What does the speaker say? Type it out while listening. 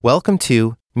Welcome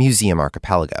to Museum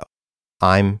Archipelago.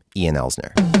 I'm Ian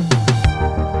Elsner.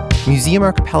 Museum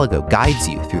Archipelago guides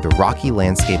you through the rocky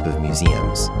landscape of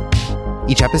museums.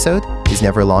 Each episode is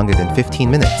never longer than 15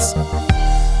 minutes.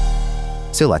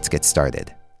 So let's get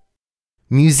started.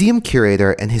 Museum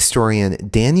curator and historian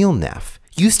Daniel Neff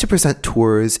used to present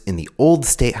tours in the Old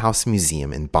State House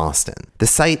Museum in Boston, the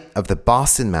site of the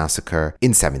Boston Massacre in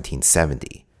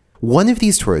 1770. One of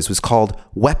these tours was called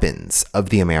Weapons of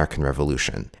the American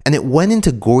Revolution, and it went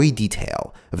into gory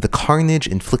detail of the carnage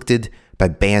inflicted by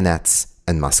bayonets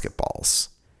and musket balls.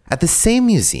 At the same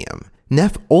museum,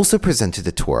 Neff also presented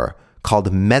a tour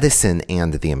called Medicine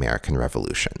and the American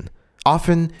Revolution,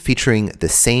 often featuring the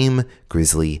same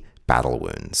grisly battle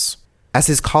wounds. As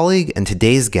his colleague and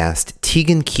today's guest,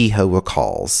 Tegan Kehoe,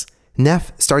 recalls,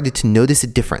 Neff started to notice a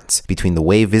difference between the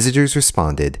way visitors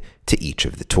responded to each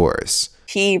of the tours.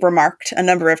 He remarked a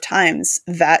number of times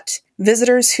that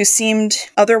visitors who seemed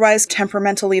otherwise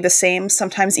temperamentally the same,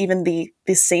 sometimes even the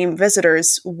same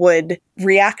visitors, would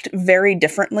react very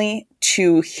differently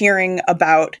to hearing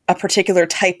about a particular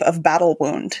type of battle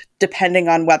wound, depending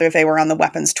on whether they were on the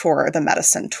weapons tour or the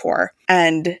medicine tour.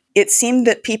 And it seemed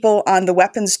that people on the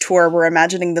weapons tour were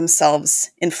imagining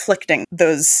themselves inflicting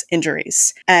those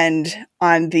injuries. And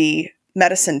on the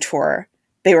medicine tour,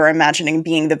 they were imagining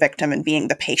being the victim and being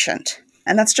the patient.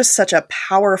 And that's just such a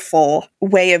powerful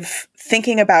way of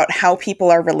thinking about how people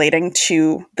are relating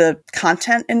to the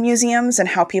content in museums and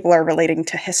how people are relating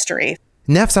to history.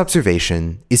 Neff's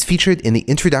observation is featured in the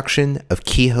introduction of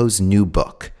Kehoe's new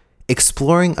book,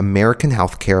 Exploring American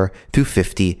Healthcare Through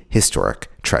 50 Historic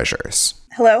Treasures.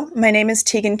 Hello, my name is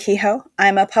Tegan Kehoe.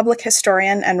 I'm a public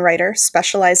historian and writer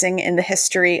specializing in the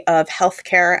history of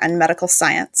healthcare and medical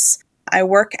science. I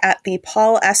work at the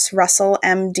Paul S. Russell,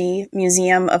 M.D.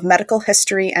 Museum of Medical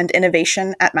History and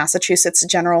Innovation at Massachusetts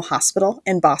General Hospital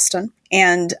in Boston.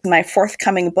 And my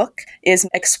forthcoming book is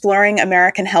Exploring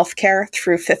American Healthcare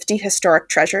Through 50 Historic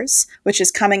Treasures, which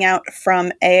is coming out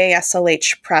from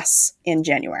AASLH Press in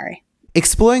January.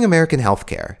 Exploring American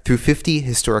Healthcare Through 50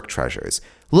 Historic Treasures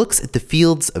looks at the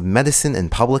fields of medicine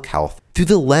and public health through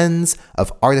the lens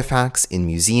of artifacts in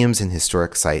museums and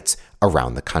historic sites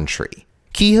around the country.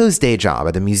 Kehoe's day job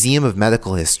at the Museum of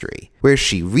Medical History, where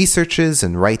she researches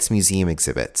and writes museum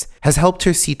exhibits, has helped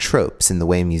her see tropes in the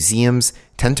way museums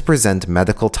tend to present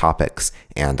medical topics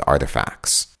and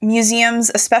artifacts.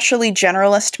 Museums, especially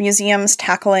generalist museums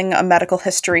tackling a medical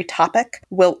history topic,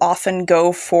 will often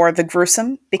go for the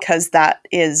gruesome because that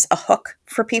is a hook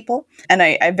for people. And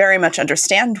I very much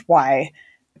understand why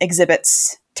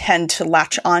exhibits tend to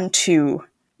latch on to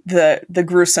the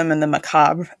gruesome and the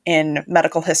macabre in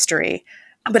medical history,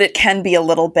 but it can be a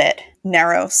little bit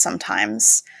narrow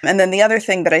sometimes. And then the other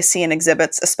thing that I see in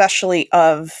exhibits, especially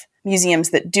of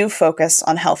museums that do focus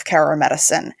on healthcare or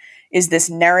medicine, is this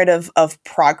narrative of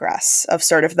progress, of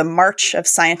sort of the march of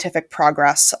scientific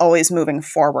progress, always moving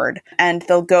forward. And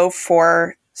they'll go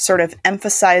for sort of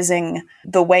emphasizing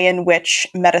the way in which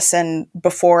medicine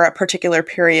before a particular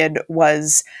period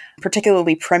was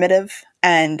particularly primitive,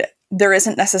 and there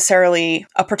isn't necessarily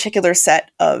a particular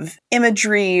set of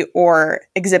imagery or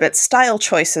exhibit style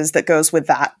choices that goes with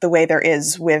that, the way there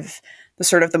is with the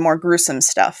sort of the more gruesome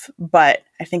stuff. But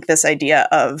I think this idea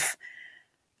of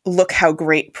look how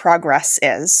great progress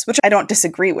is, which I don't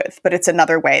disagree with, but it's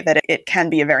another way that it can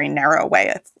be a very narrow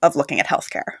way of looking at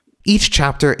healthcare. Each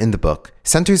chapter in the book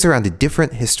centers around a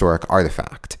different historic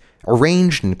artifact,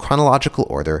 arranged in chronological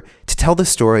order to tell the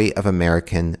story of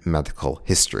American medical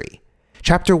history.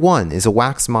 Chapter 1 is a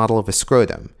wax model of a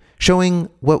scrotum, showing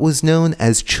what was known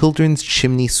as children's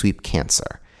chimney sweep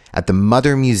cancer at the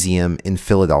Mutter Museum in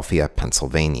Philadelphia,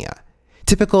 Pennsylvania,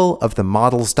 typical of the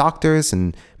models doctors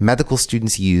and medical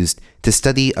students used to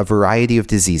study a variety of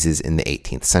diseases in the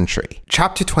 18th century.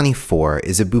 Chapter 24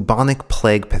 is a bubonic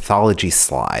plague pathology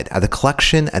slide at a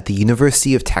collection at the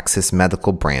University of Texas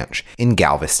Medical Branch in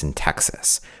Galveston,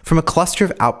 Texas, from a cluster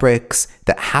of outbreaks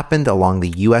that happened along the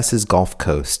U.S.'s Gulf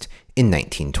Coast in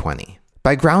 1920.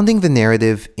 By grounding the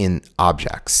narrative in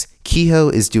objects, Kehoe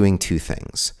is doing two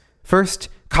things. First,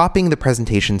 copying the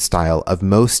presentation style of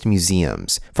most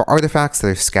museums for artifacts that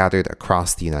are scattered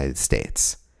across the United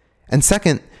States. And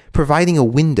second, providing a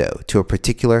window to a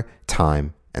particular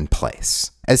time and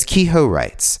place. As Kehoe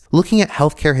writes, looking at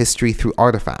healthcare history through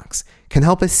artifacts can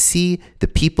help us see the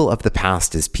people of the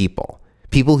past as people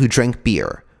who drank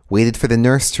beer, waited for the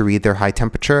nurse to read their high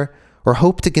temperature, or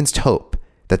hoped against hope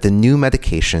that the new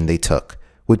medication they took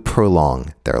would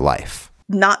prolong their life.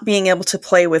 Not being able to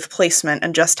play with placement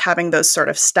and just having those sort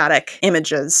of static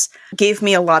images gave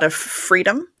me a lot of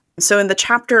freedom So in the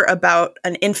chapter about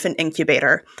an infant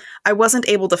incubator, I wasn't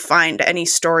able to find any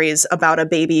stories about a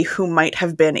baby who might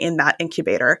have been in that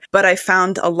incubator, but I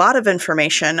found a lot of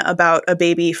information about a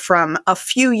baby from a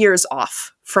few years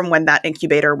off from when that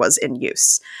incubator was in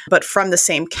use, but from the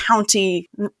same county,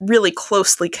 really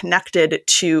closely connected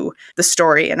to the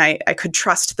story. And I could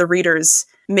trust the readers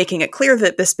making it clear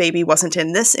that this baby wasn't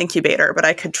in this incubator, but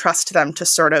I could trust them to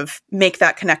sort of make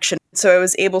that connection. So I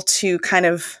was able to kind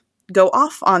of go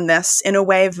off on this in a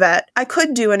way that I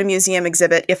could do in a museum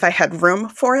exhibit if I had room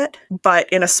for it, but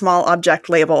in a small object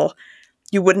label,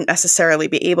 you wouldn't necessarily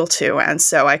be able to. And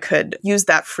so I could use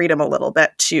that freedom a little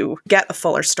bit to get a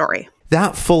fuller story.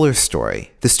 That fuller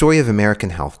story, the story of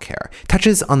American healthcare,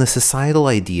 touches on the societal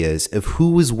ideas of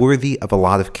who was worthy of a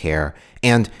lot of care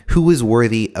and who was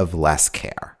worthy of less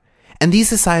care. And these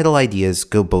societal ideas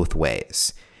go both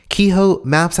ways. Kehoe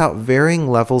maps out varying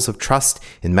levels of trust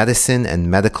in medicine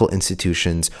and medical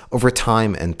institutions over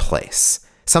time and place,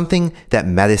 something that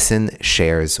medicine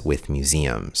shares with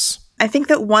museums. I think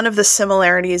that one of the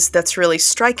similarities that's really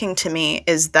striking to me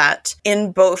is that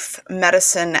in both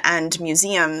medicine and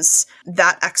museums,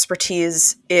 that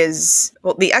expertise is,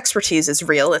 well, the expertise is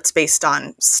real. It's based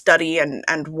on study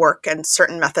and work and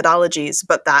certain methodologies,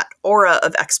 but that aura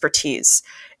of expertise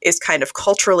is kind of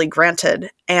culturally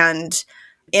granted. And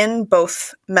in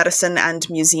both medicine and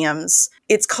museums,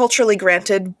 it's culturally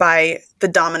granted by the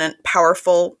dominant,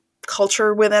 powerful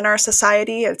culture within our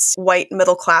society. It's white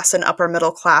middle class and upper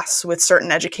middle class with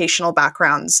certain educational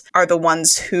backgrounds are the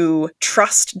ones who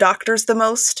trust doctors the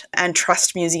most and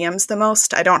trust museums the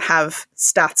most. I don't have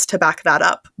stats to back that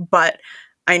up, but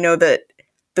I know that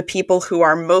the people who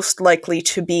are most likely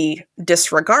to be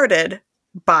disregarded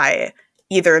by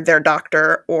either their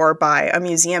doctor or by a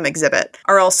museum exhibit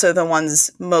are also the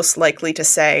ones most likely to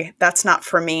say, that's not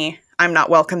for me, I'm not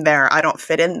welcome there, I don't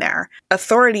fit in there.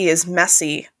 Authority is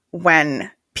messy when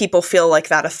people feel like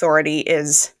that authority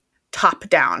is top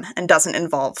down and doesn't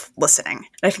involve listening.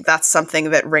 And I think that's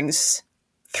something that rings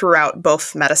throughout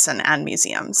both medicine and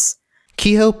museums.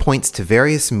 Kehoe points to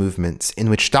various movements in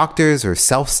which doctors or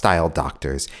self-styled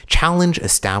doctors challenge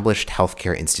established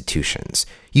healthcare institutions,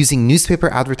 using newspaper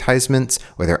advertisements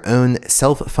or their own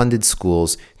self-funded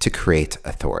schools to create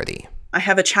authority. I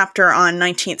have a chapter on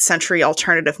 19th century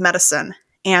alternative medicine,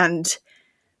 and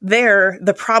there,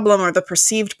 the problem or the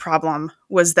perceived problem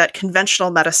was that conventional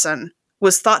medicine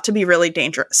was thought to be really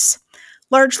dangerous.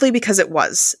 Largely because it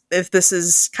was. If this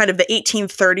is kind of the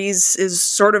 1830s is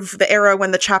sort of the era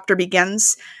when the chapter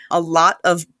begins, a lot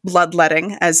of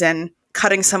bloodletting, as in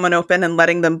cutting someone open and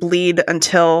letting them bleed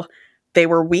until they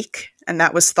were weak, and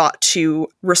that was thought to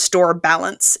restore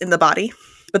balance in the body.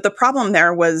 But the problem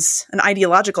there was an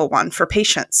ideological one for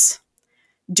patients.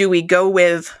 Do we go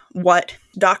with what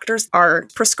doctors are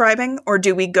prescribing, or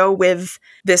do we go with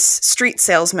this street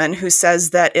salesman who says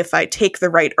that if I take the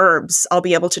right herbs, I'll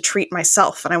be able to treat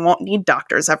myself and I won't need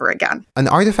doctors ever again? An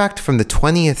artifact from the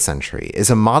 20th century is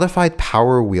a modified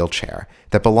power wheelchair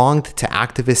that belonged to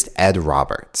activist Ed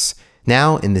Roberts,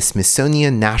 now in the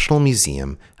Smithsonian National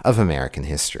Museum of American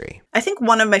History. I think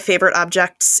one of my favorite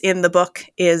objects in the book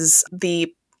is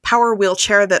the power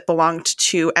wheelchair that belonged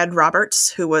to Ed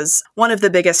Roberts, who was one of the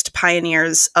biggest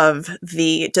pioneers of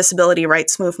the disability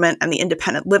rights movement and the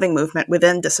independent living movement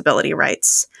within disability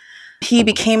rights. He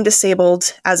became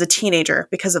disabled as a teenager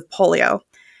because of polio.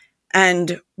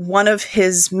 And one of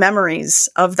his memories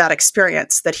of that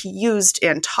experience that he used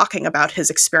in talking about his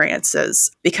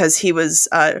experiences, because he was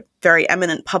a very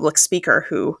eminent public speaker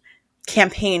who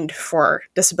campaigned for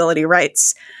disability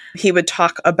rights, he would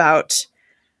talk about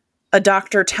a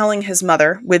doctor telling his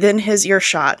mother within his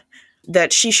earshot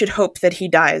that she should hope that he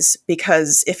dies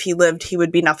because if he lived, he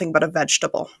would be nothing but a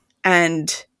vegetable.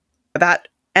 And that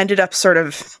ended up sort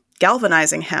of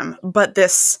galvanizing him. But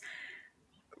this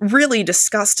really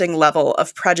disgusting level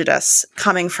of prejudice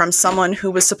coming from someone who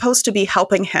was supposed to be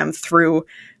helping him through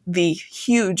the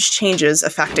huge changes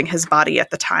affecting his body at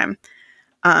the time.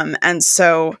 And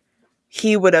so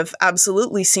he would have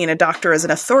absolutely seen a doctor as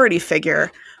an authority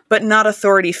figure, but not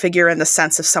authority figure in the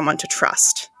sense of someone to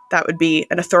trust. That would be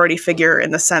an authority figure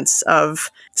in the sense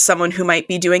of someone who might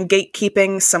be doing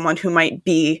gatekeeping, someone who might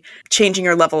be changing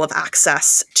your level of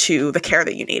access to the care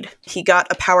that you need. He got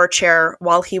a power chair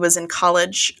while he was in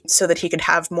college so that he could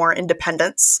have more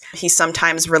independence. He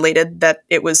sometimes related that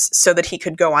it was so that he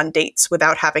could go on dates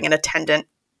without having an attendant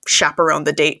chaperone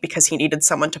the date because he needed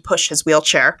someone to push his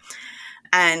wheelchair.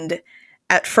 And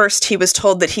at first he was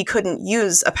told that he couldn't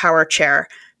use a power chair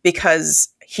because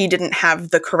he didn't have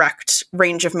the correct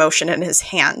range of motion in his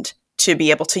hand to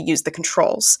be able to use the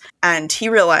controls. And he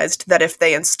realized that if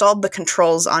they installed the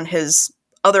controls on his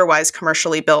otherwise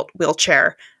commercially built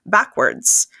wheelchair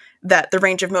backwards, that the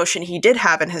range of motion he did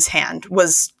have in his hand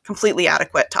was completely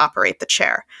adequate to operate the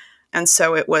chair. And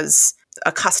so it was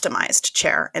a customized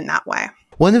chair in that way.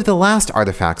 One of the last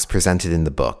artifacts presented in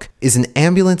the book is an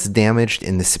ambulance damaged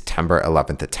in the September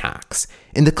 11th attacks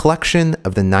in the collection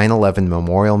of the 9/11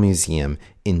 Memorial Museum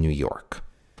in New York.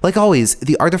 Like always,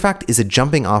 the artifact is a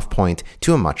jumping off point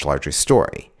to a much larger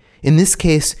story. In this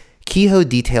case, Kehoe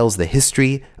details the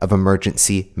history of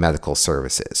emergency medical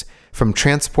services, from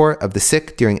transport of the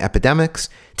sick during epidemics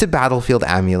to battlefield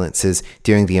ambulances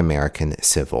during the American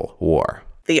Civil War.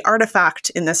 The artifact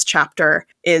in this chapter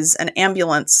is an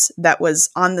ambulance that was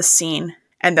on the scene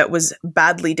and that was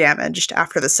badly damaged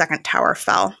after the second tower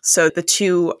fell. So the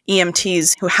two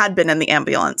EMTs who had been in the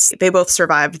ambulance, they both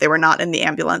survived. They were not in the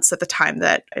ambulance at the time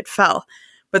that it fell,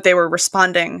 but they were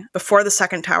responding before the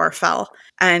second tower fell.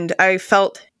 And I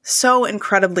felt so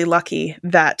incredibly lucky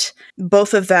that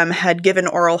both of them had given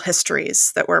oral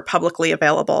histories that were publicly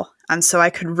available. And so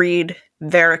I could read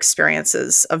their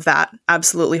experiences of that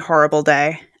absolutely horrible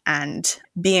day and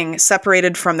being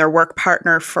separated from their work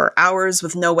partner for hours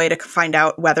with no way to find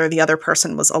out whether the other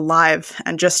person was alive,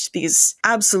 and just these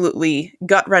absolutely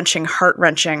gut-wrenching,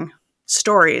 heart-wrenching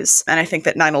stories. And I think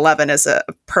that 9/11 is a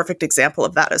perfect example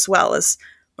of that as well. As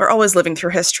we're always living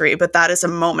through history, but that is a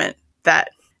moment that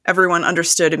everyone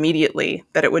understood immediately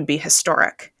that it would be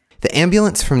historic. The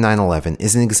ambulance from 9/11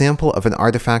 is an example of an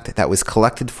artifact that was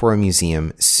collected for a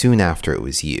museum soon after it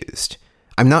was used.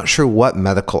 I'm not sure what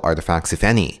medical artifacts, if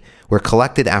any, were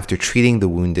collected after treating the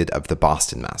wounded of the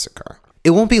Boston Massacre. It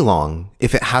won't be long,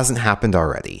 if it hasn't happened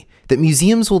already, that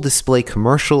museums will display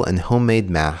commercial and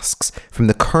homemade masks from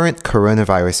the current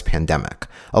coronavirus pandemic,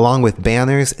 along with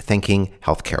banners thanking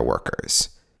healthcare workers.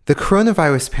 The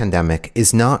coronavirus pandemic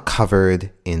is not covered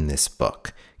in this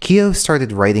book. Kehoe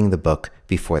started writing the book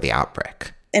before the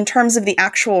outbreak. In terms of the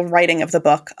actual writing of the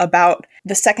book, about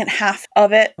the second half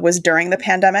of it was during the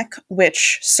pandemic,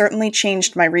 which certainly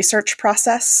changed my research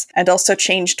process and also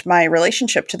changed my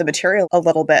relationship to the material a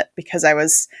little bit, because I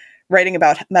was writing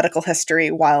about medical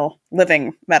history while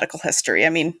living medical history. I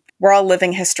mean, we're all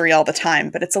living history all the time,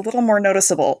 but it's a little more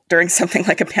noticeable during something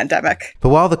like a pandemic. But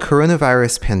while the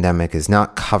coronavirus pandemic is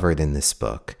not covered in this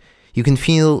book, you can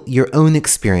feel your own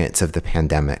experience of the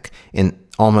pandemic in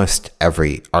almost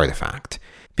every artifact.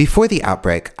 Before the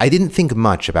outbreak, I didn't think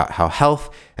much about how health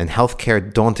and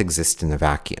healthcare don't exist in a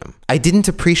vacuum. I didn't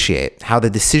appreciate how the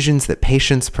decisions that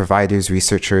patients, providers,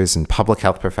 researchers, and public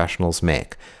health professionals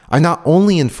make are not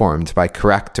only informed by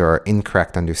correct or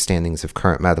incorrect understandings of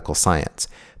current medical science,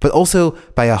 but also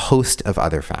by a host of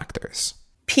other factors.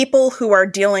 People who are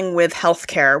dealing with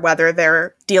healthcare, whether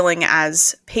they're dealing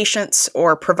as patients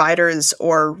or providers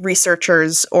or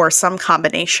researchers or some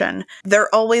combination,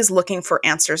 they're always looking for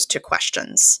answers to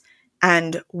questions.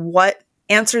 And what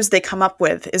answers they come up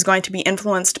with is going to be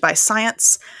influenced by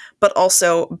science, but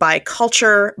also by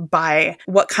culture, by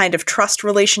what kind of trust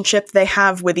relationship they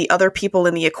have with the other people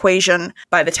in the equation,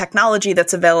 by the technology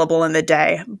that's available in the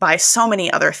day, by so many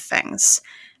other things.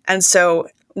 And so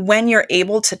when you're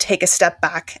able to take a step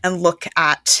back and look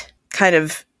at kind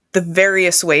of the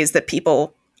various ways that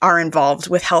people are involved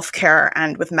with healthcare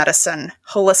and with medicine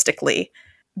holistically,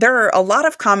 there are a lot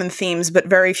of common themes, but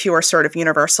very few are sort of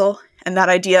universal. And that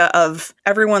idea of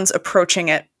everyone's approaching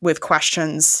it with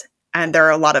questions, and there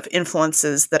are a lot of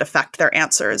influences that affect their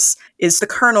answers, is the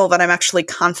kernel that I'm actually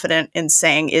confident in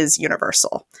saying is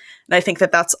universal. And I think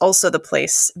that that's also the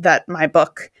place that my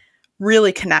book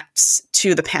really connects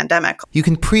to the pandemic. You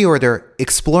can pre-order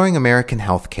Exploring American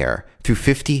Healthcare through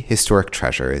 50 Historic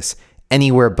Treasures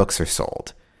anywhere books are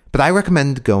sold. But I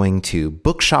recommend going to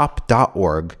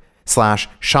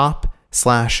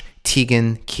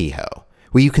bookshop.org/shop/Tegan Kehoe,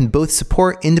 where you can both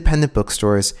support independent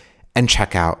bookstores and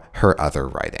check out her other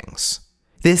writings.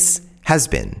 This has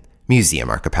been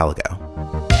Museum Archipelago.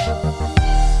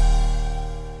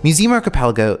 Museum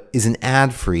Archipelago is an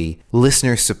ad-free,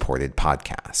 listener-supported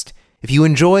podcast. If you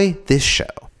enjoy this show,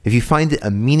 if you find it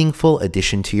a meaningful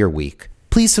addition to your week,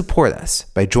 please support us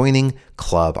by joining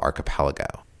Club Archipelago.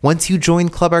 Once you join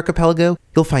Club Archipelago,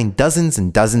 you'll find dozens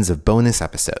and dozens of bonus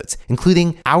episodes,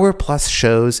 including hour-plus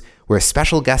shows where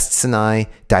special guests and I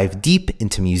dive deep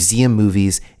into museum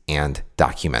movies and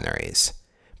documentaries.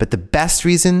 But the best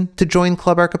reason to join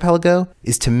Club Archipelago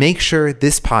is to make sure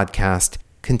this podcast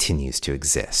continues to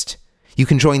exist. You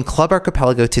can join Club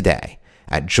Archipelago today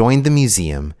at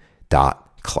jointhemuseum.club.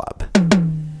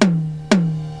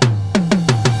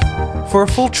 For a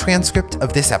full transcript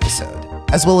of this episode,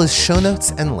 as well as show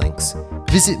notes and links,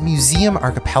 visit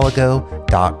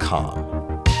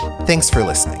museumarchipelago.com. Thanks for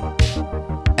listening.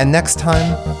 And next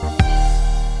time,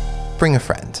 bring a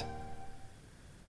friend.